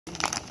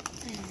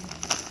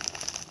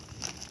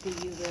Do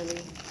you really?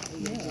 Or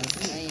you just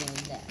saying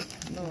that?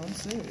 No, I'm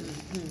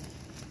serious.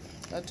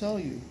 I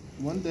told you.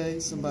 One day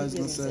somebody's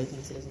going to say,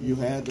 you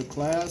had the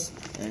class,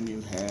 and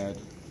you had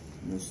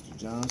Mr.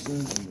 Johnson,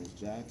 and Miss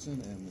Jackson,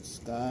 and Miss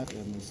Scott,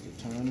 and Mr.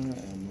 Turner,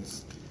 and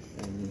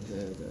you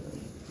had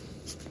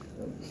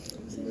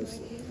Miss...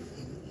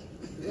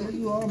 Well,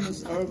 you are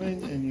Miss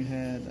Irving, and you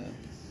had... wait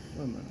a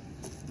minute.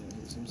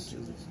 Some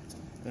students.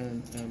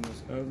 And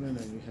Miss Irvin,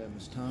 and you had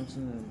Miss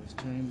Thompson, and Miss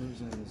Chambers,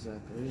 and Miss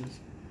Zacharias.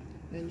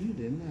 And you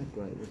didn't act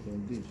right with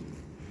them, did you?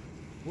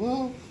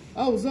 Well,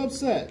 I was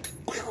upset.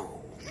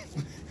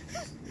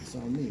 It's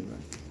on me,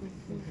 right?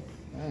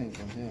 I ain't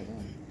gonna have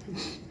that.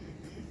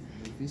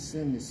 If you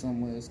send me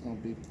somewhere, it's gonna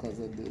be because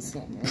I did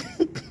something else.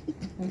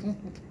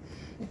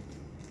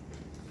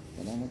 But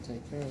I'm gonna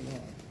take care of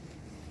that.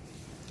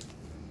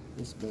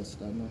 It's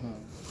best I know how.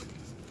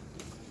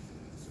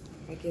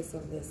 I guess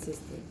I'm the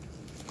assistant.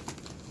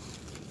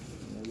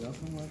 Yeah, y'all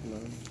can work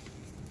love.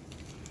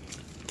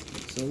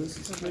 So this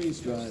is freeze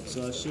dried,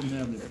 so I shouldn't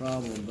have any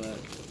problem, but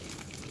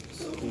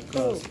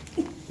because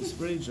it's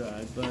freeze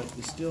dried, but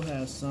it still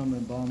has some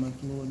embalming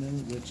fluid in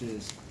it, which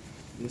is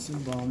this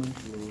embalming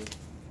fluid.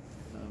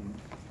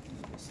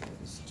 Like I said,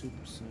 it's 2%.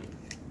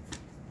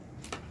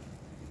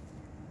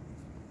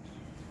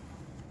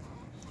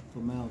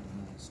 Formaldehyde,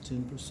 it's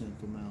 10%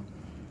 formaldehyde.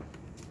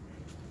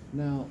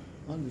 Now,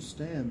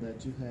 understand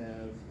that you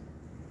have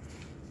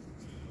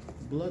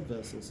blood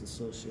vessels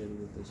associated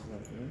with this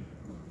heart, right?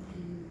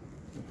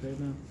 Okay,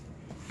 now,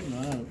 you know,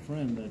 I have a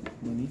friend that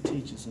when he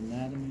teaches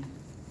anatomy,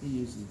 he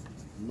uses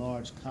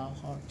large cow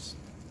hearts,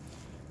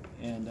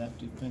 and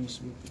after he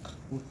finishes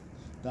with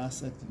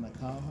dissecting the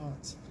cow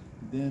hearts,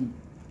 then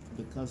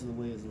because of the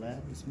way his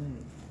lab is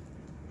made,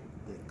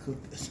 they cook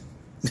it.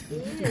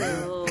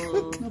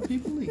 Ew. No,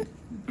 people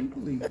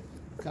eat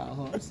cow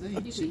hearts. They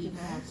eat chicken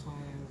hearts.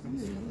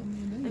 Yeah,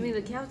 I mean,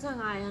 the cow tongue,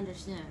 I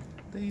understand.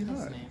 They eat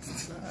heart.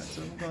 So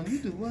I'm going, you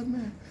do what,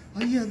 man?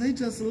 Oh, yeah, they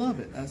just love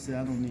it. I said,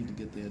 I don't need to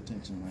get their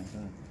attention like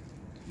that.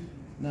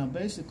 Now,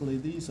 basically,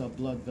 these are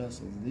blood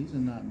vessels. These are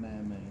not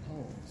man-made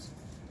holes.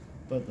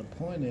 But the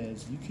point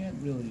is, you can't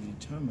really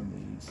determine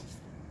these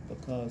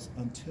because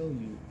until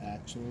you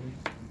actually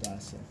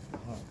dissect the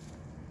heart.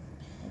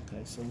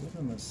 Okay, so we're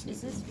going to see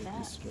if we can get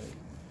this straight.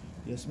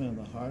 Yes, ma'am,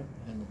 the heart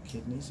and the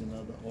kidneys and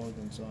other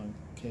organs are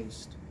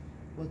encased.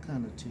 What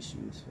kind of tissue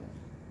is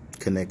fat?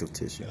 Connective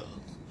tissue.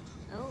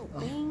 Oh,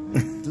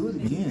 do it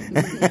again.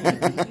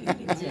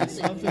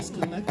 So if it's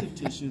connective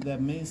tissue, that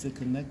means the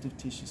connective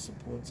tissue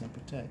supports and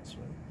protects,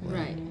 right?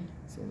 Right.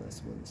 So that's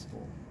what it's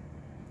for.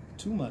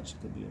 Too much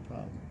could be a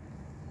problem.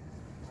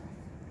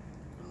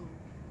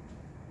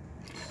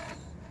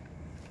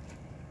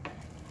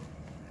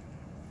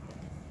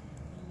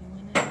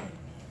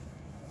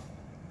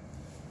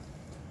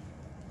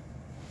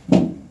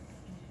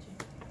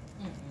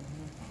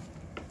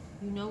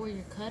 You know where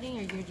you're cutting,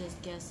 or you're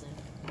just guessing?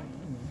 I don't know.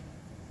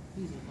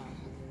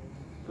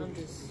 I'm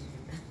just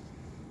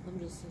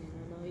saying.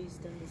 I know he's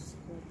done this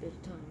quite a bit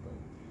of time, but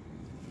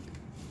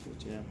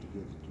You have to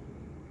get it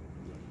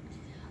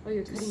oh,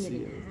 you're to cutting it see in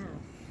everything.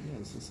 half.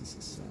 Yes, this is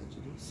a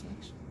sagittal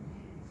section.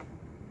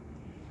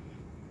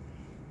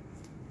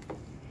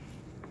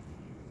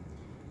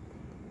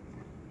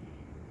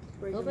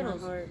 Breaking my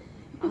heart.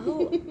 I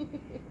hope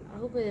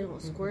it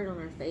don't squirt on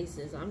our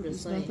faces. I'm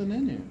just There's saying. nothing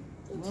in here.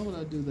 Why would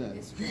I do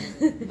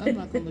that? I'm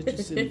not going to let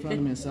you sit in front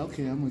of me and say,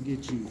 okay, I'm going to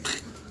get you.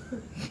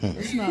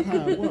 That's not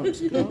how it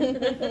works, girl.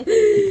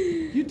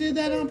 You did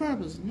that on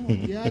purpose. No,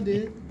 yeah, I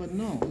did. But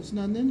no, there's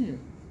nothing in here.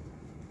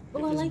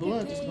 Oh, I If it's like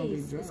blood, your it's going to be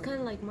taste. dry. It's kind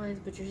of like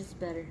mine, but yours is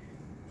better.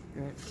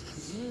 Yeah,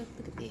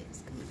 look at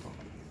this.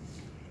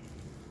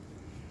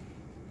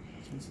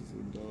 This is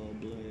a dull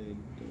blade,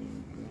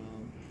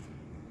 ground.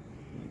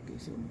 Like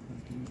this on the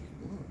fucking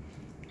work.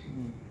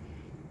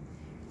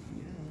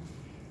 Yeah.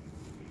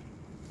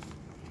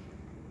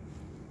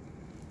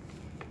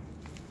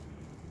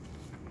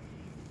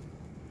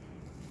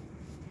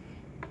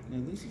 Now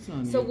this is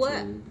on So YouTube,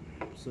 what?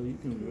 so you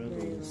can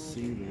readily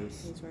see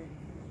this. He's right.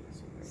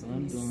 So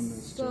I'm doing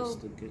this So-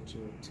 just to get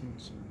your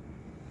attention.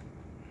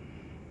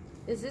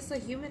 Is this a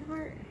human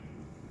heart?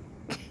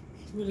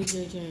 What is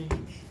JJ?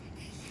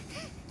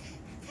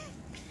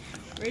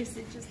 Race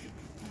it just.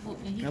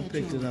 I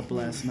picked it up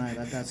last night.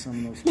 I got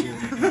some of those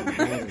children from the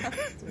border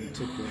and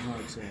took their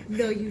hearts out.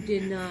 No, you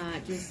did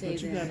not. Just say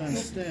But you that. gotta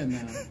understand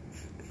now,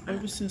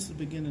 ever since the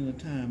beginning of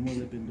time, what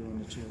they've been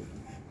doing to children.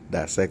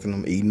 Dissecting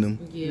them, eating them.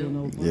 Yeah. Doing a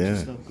bunch of Yeah,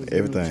 stuff 'cause they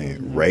know children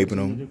everything. have Raping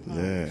genetic them.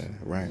 powers. Yeah,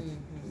 right.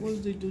 What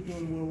did they do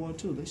during World War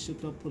II? They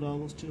shipped up, put all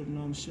those children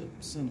on the ship,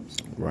 sent them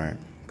somewhere. Right,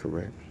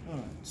 correct. All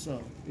right,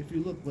 so if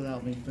you look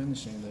without me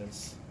finishing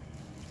this,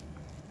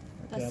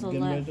 okay, That's I'm the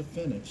getting ready left. to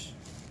finish.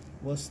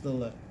 What's the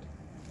left?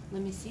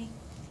 Let me see.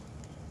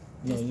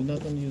 No, you're not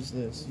going to use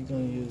this. You're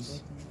going to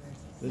use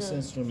this No.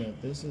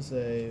 instrument. This is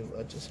a,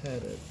 I just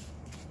had it.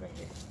 Right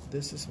here.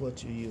 This is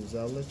what you use.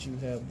 I'll let you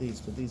have these,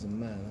 but these are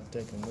mine. I've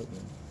taken them with me.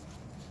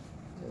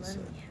 Let me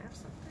have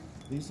something.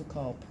 These are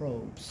called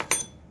probes.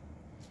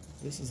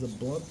 This is a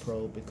blood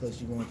probe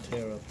because you want to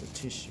tear up the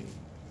tissue.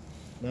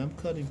 Now I'm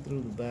cutting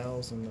through the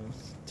bowels and the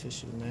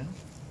tissue now,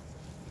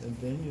 and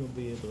then you'll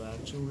be able to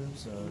actually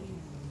observe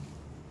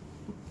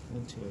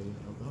interior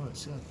of the heart.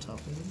 See how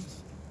tough it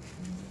is?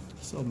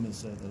 So, Miss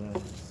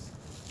Zacharias,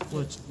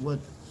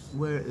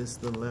 where is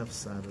the left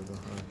side of the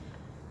heart?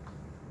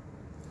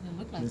 It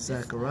look like Miss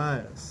this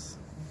Zacharias,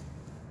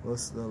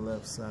 what's the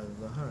left side of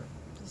the heart?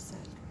 This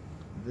side.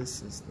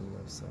 This is the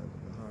left side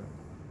of the heart.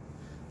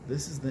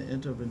 This is the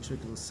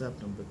interventricular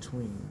septum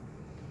between.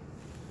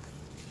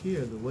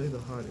 Here, the way the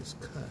heart is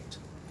cut,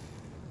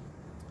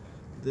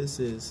 this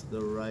is the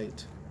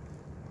right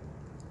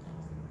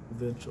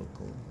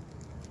ventricle.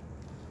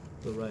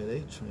 The right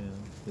atrium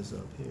is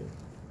up here.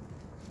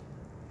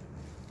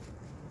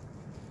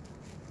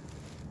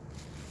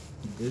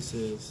 This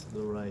is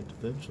the right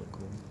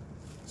ventricle.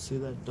 See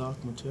that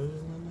dark material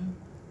in there?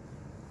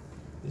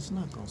 It's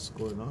not going to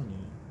squirt on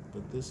you,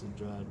 but this is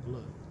dried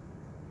blood.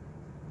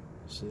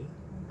 See?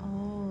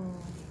 Oh,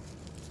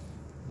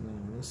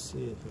 Now, let's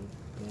see if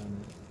I've got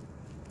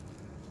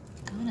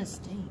it. kind of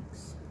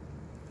stinks.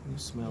 You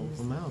smell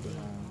formaldehyde.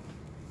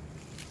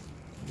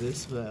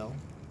 This valve,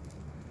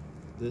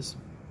 this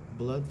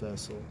blood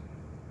vessel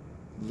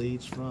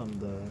leads from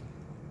the,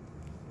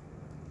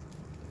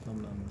 if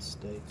I'm not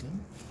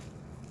mistaken.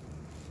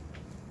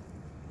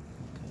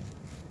 Okay.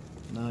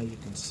 Now you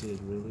can see it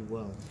really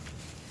well.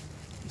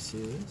 You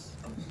see this?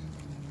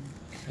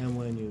 And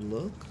when you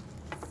look,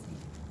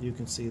 you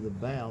can see the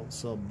valve.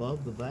 So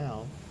above the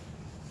valve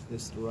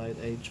is the right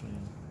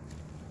atrium.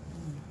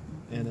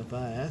 And if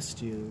I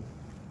asked you,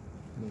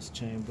 Miss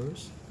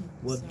Chambers,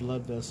 what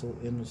blood vessel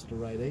enters the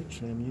right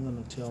atrium, you're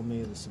going to tell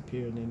me the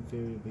superior and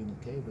inferior vena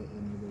cava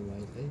enter the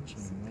right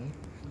atrium, right?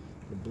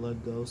 The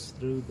blood goes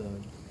through the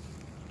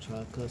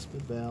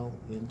tricuspid valve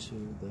into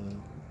the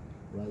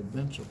right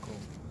ventricle.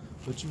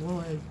 But you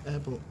won't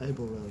able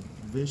to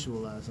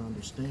visualize,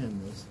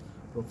 understand this,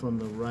 but from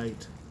the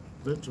right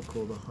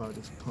ventricle, the heart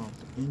is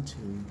pumped into,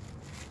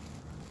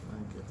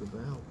 I get the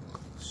valve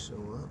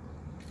show up,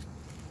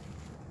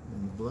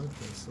 and the blood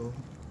vessel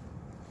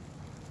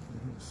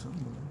somewhere.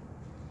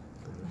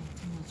 Like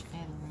too much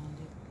fat around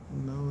it.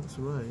 No, it's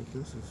right.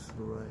 This is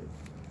the right.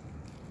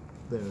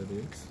 There it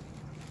is.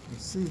 You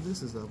see,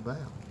 this is a valve.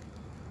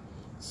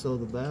 So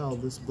the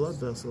valve, this blood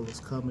vessel is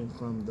coming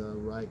from the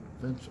right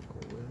ventricle,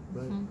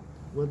 right? Mm-hmm.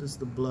 Where does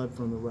the blood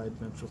from the right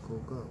ventricle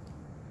go?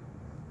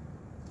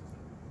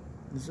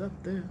 It's up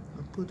there.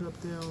 I put it up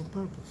there on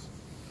purpose.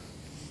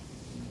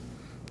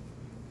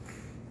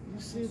 You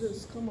see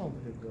this? Come over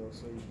here, girl,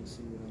 so you can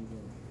see what I'm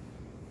doing.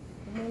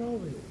 Come on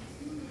over here.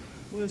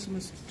 Where's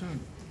Mr. Turner?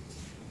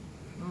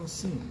 I don't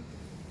see him.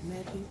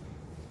 Matthew.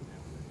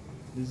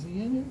 Is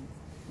he in here?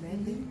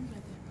 Matthew.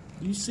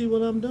 Do you see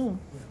what I'm doing?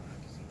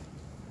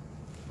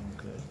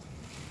 Okay.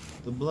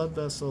 The blood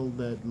vessel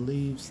that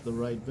leaves the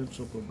right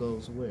ventricle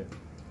goes where?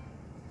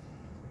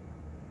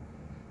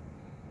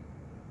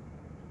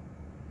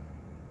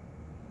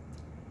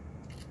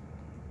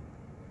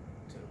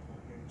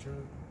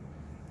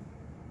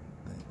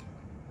 Thank you.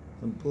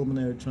 From the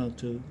pulmonary trunk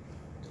to?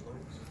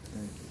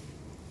 Thank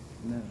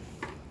you. Now,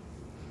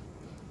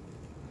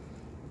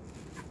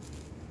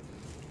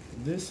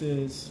 this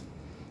is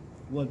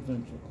what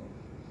ventricle?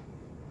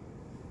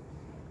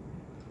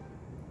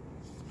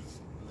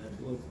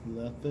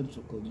 Left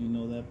ventricle. You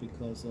know that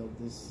because of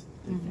this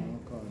thick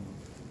myocardium.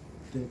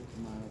 Thick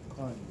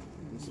myocardium.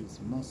 This is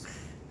muscle.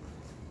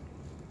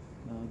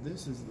 Now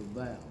this is the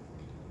valve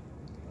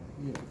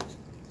right here.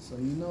 So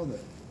you know that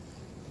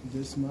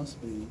this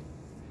must be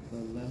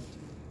the left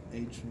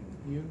atrium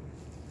here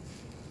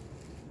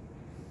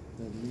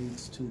that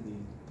leads to the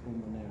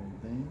pulmonary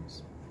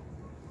veins.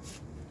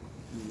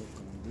 You look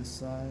on this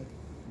side,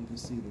 you can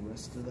see the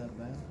rest of that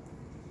valve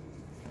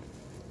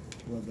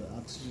where the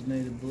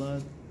oxygenated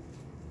blood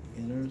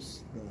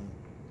enters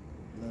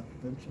the left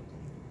ventricle.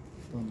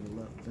 From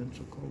the left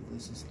ventricle,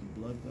 this is the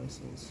blood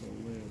vessel. So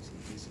where is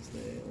it? This is the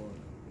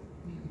aorta.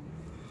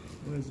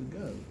 Where does it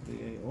go?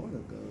 The aorta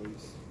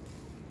goes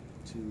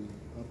to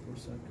upper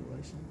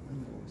circulation and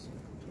lower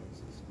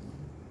circulation.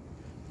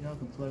 Y'all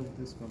can play with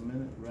this for a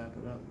minute, wrap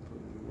it up, and put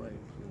it away,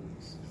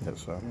 please.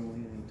 Yes, sir. And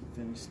we need to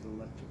finish the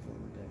lecture for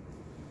the day.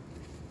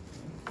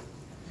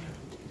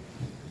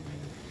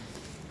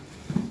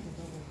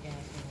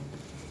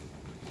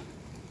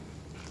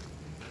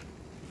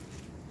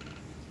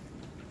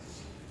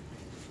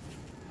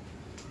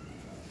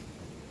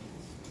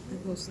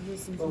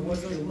 But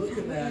what you're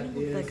looking at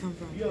is, that come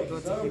from? you're Go to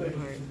the observing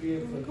heart. to be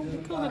able to Oh my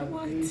identify God,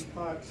 what? these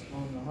parts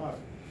on the heart.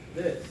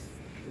 This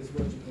is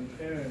what you're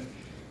comparing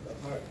the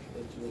heart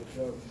that you're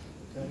observing.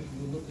 Okay?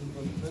 You're looking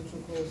for the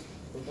ventricles,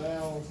 the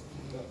valves,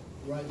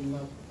 the right and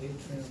left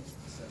atrium,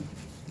 etc.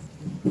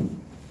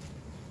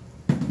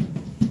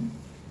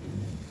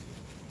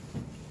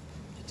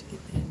 To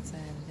get the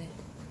inside of that.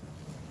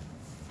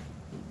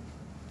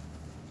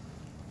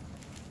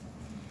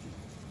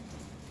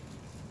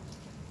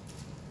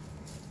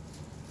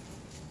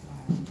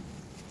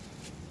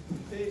 The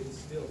pig is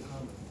still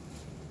coming.